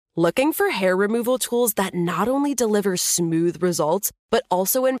Looking for hair removal tools that not only deliver smooth results, but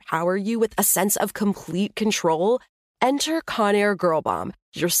also empower you with a sense of complete control? Enter Conair Girl Bomb,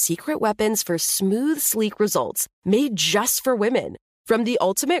 your secret weapons for smooth, sleek results, made just for women. From the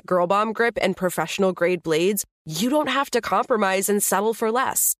ultimate Girl Bomb grip and professional-grade blades, you don't have to compromise and settle for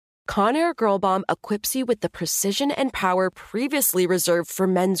less. Conair Girl Bomb equips you with the precision and power previously reserved for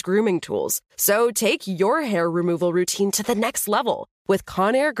men's grooming tools. So take your hair removal routine to the next level with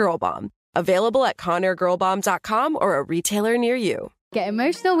Conair Girl Bomb. Available at ConairGirlBomb.com or a retailer near you. Get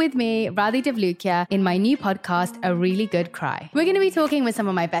emotional with me, Radhi Devlukia, in my new podcast, A Really Good Cry. We're going to be talking with some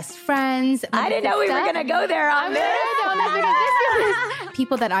of my best friends. I didn't know we were going to go there on this.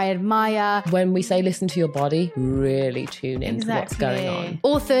 People that I admire. When we say listen to your body, really tune into what's going on.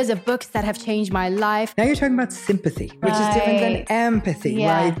 Authors of books that have changed my life. Now you're talking about sympathy, which is different than empathy,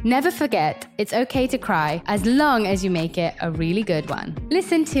 right? Never forget, it's okay to cry as long as you make it a really good one.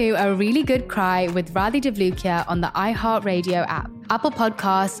 Listen to A Really Good Cry with Radhi Devlukia on the iHeartRadio app, Apple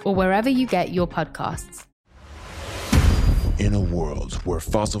Podcasts, or wherever you get your podcasts. In a world where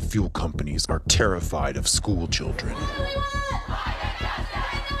fossil fuel companies are terrified of school children,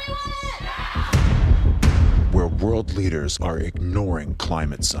 where world leaders are ignoring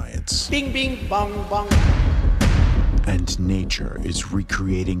climate science, bing, bing, bong, bong, and nature is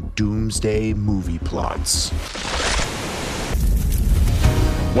recreating doomsday movie plots,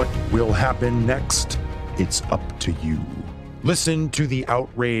 what will happen next? It's up to you. Listen to the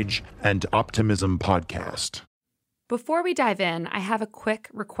Outrage and Optimism podcast. Before we dive in, I have a quick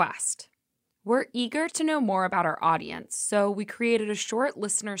request. We're eager to know more about our audience, so we created a short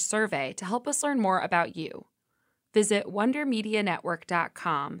listener survey to help us learn more about you. Visit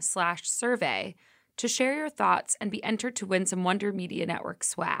wondermedianetwork.com/survey to share your thoughts and be entered to win some Wonder Media Network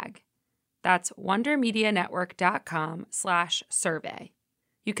swag. That's wondermedianetwork.com/survey.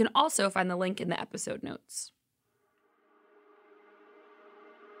 You can also find the link in the episode notes.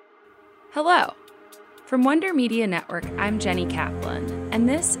 Hello. From Wonder Media Network, I'm Jenny Kaplan, and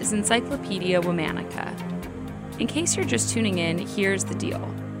this is Encyclopedia Womanica. In case you're just tuning in, here's the deal.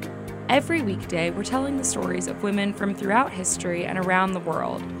 Every weekday, we're telling the stories of women from throughout history and around the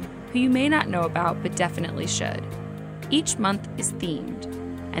world who you may not know about but definitely should. Each month is themed,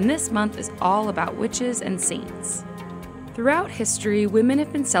 and this month is all about witches and saints. Throughout history, women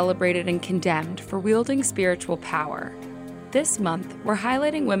have been celebrated and condemned for wielding spiritual power. This month, we're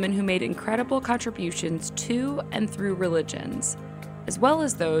highlighting women who made incredible contributions to and through religions, as well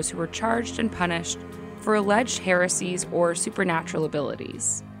as those who were charged and punished for alleged heresies or supernatural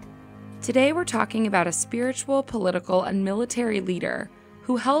abilities. Today, we're talking about a spiritual, political, and military leader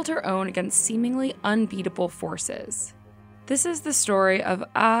who held her own against seemingly unbeatable forces. This is the story of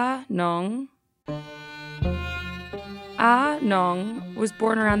A Nong. A Nong was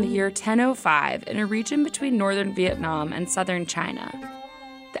born around the year 1005 in a region between northern Vietnam and southern China.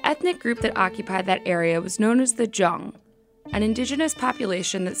 The ethnic group that occupied that area was known as the Zhong, an indigenous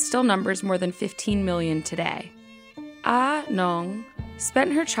population that still numbers more than 15 million today. A Nong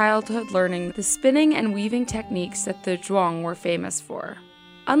spent her childhood learning the spinning and weaving techniques that the Zhuang were famous for.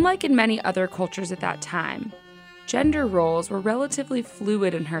 Unlike in many other cultures at that time, gender roles were relatively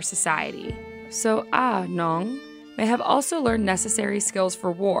fluid in her society, so A Nong may have also learned necessary skills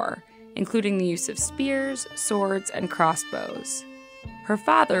for war, including the use of spears, swords, and crossbows. Her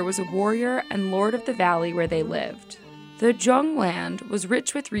father was a warrior and lord of the valley where they lived. The Zhong land was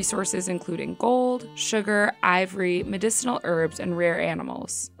rich with resources including gold, sugar, ivory, medicinal herbs, and rare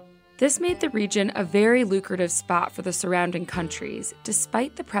animals. This made the region a very lucrative spot for the surrounding countries,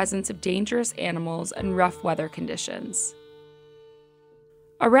 despite the presence of dangerous animals and rough weather conditions.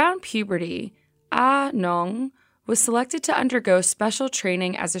 Around puberty, A Nong was selected to undergo special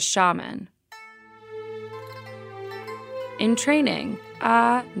training as a shaman. In training,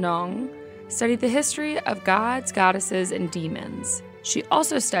 A Nong studied the history of gods, goddesses, and demons. She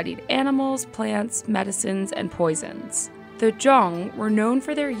also studied animals, plants, medicines, and poisons. The Zhong were known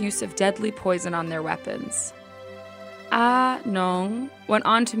for their use of deadly poison on their weapons. A Nong went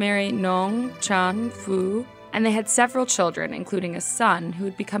on to marry Nong Chan Fu, and they had several children, including a son who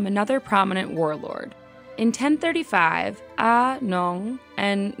would become another prominent warlord. In 1035, A Nong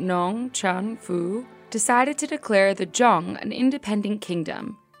and Nong Chan Fu decided to declare the Zhong an independent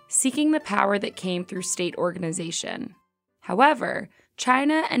kingdom, seeking the power that came through state organization. However,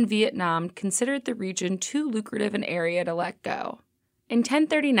 China and Vietnam considered the region too lucrative an area to let go. In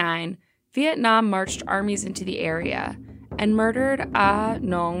 1039, Vietnam marched armies into the area and murdered A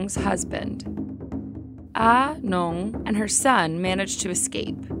Nong's husband. A Nong and her son managed to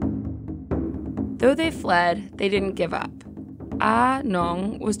escape. Though they fled, they didn't give up.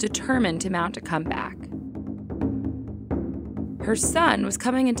 Nong was determined to mount a comeback. Her son was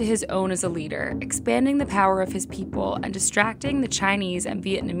coming into his own as a leader, expanding the power of his people and distracting the Chinese and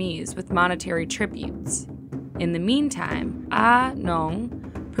Vietnamese with monetary tributes. In the meantime,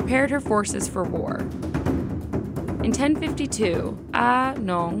 Nong prepared her forces for war. In 1052,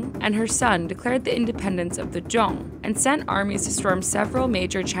 Nong and her son declared the independence of the Zhong and sent armies to storm several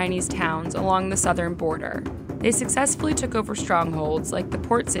major Chinese towns along the southern border. They successfully took over strongholds like the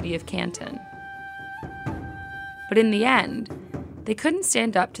port city of Canton. But in the end, they couldn't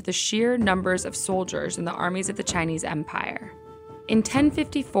stand up to the sheer numbers of soldiers in the armies of the Chinese Empire. In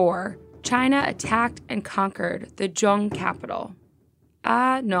 1054, China attacked and conquered the Zhong capital.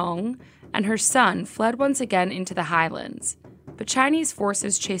 Nong and her son fled once again into the highlands, but Chinese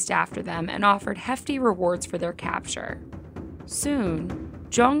forces chased after them and offered hefty rewards for their capture. Soon,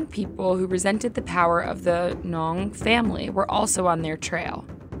 Zhong people who resented the power of the Nong family were also on their trail.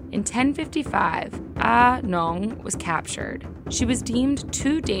 In 1055, Nong was captured. She was deemed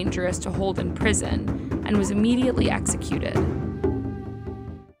too dangerous to hold in prison and was immediately executed.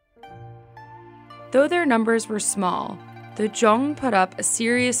 Though their numbers were small, the Zhong put up a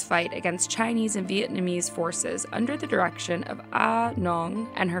serious fight against Chinese and Vietnamese forces under the direction of Nong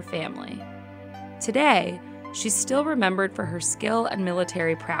and her family. Today, she's still remembered for her skill and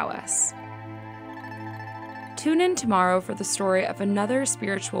military prowess. Tune in tomorrow for the story of another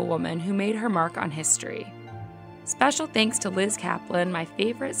spiritual woman who made her mark on history. Special thanks to Liz Kaplan, my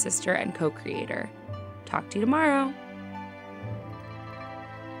favorite sister and co-creator. Talk to you tomorrow.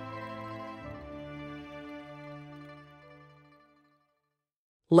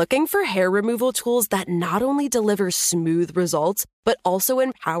 Looking for hair removal tools that not only deliver smooth results, but also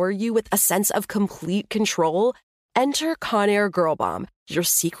empower you with a sense of complete control? Enter Conair Girl Bomb, your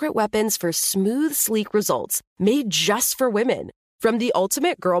secret weapons for smooth, sleek results, made just for women. From the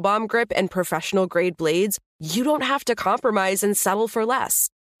ultimate Girl Bomb grip and professional-grade blades, you don't have to compromise and settle for less.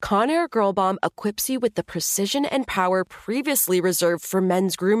 Conair Girl Bomb equips you with the precision and power previously reserved for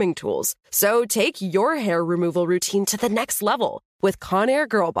men's grooming tools. So take your hair removal routine to the next level with Conair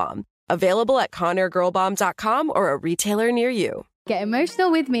Girl Bomb. Available at ConairGirlBomb.com or a retailer near you. Get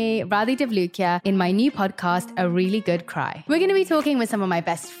emotional with me, Radhi Devlukia, in my new podcast, A Really Good Cry. We're going to be talking with some of my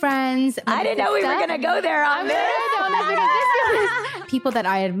best friends. I didn't know we were going to go there on this. People that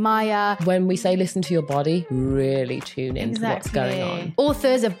I admire. When we say listen to your body, really tune into what's going on.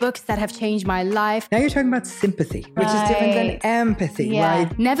 Authors of books that have changed my life. Now you're talking about sympathy, which is different than empathy,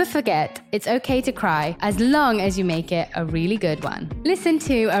 right? Never forget, it's okay to cry as long as you make it a really good one. Listen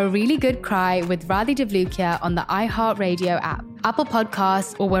to A Really Good Cry with Radhi Devlukia on the iHeartRadio app, Apple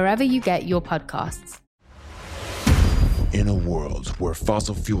Podcasts, or wherever you get your podcasts. In a world where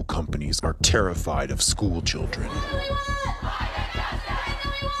fossil fuel companies are terrified of school children,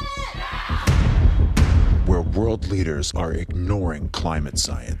 where world leaders are ignoring climate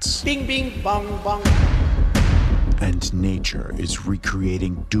science, bing, bing, bong, bong, and nature is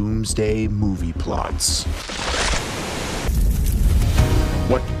recreating doomsday movie plots.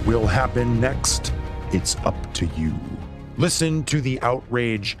 What will happen next? It's up to you. Listen to the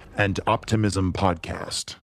Outrage and Optimism podcast.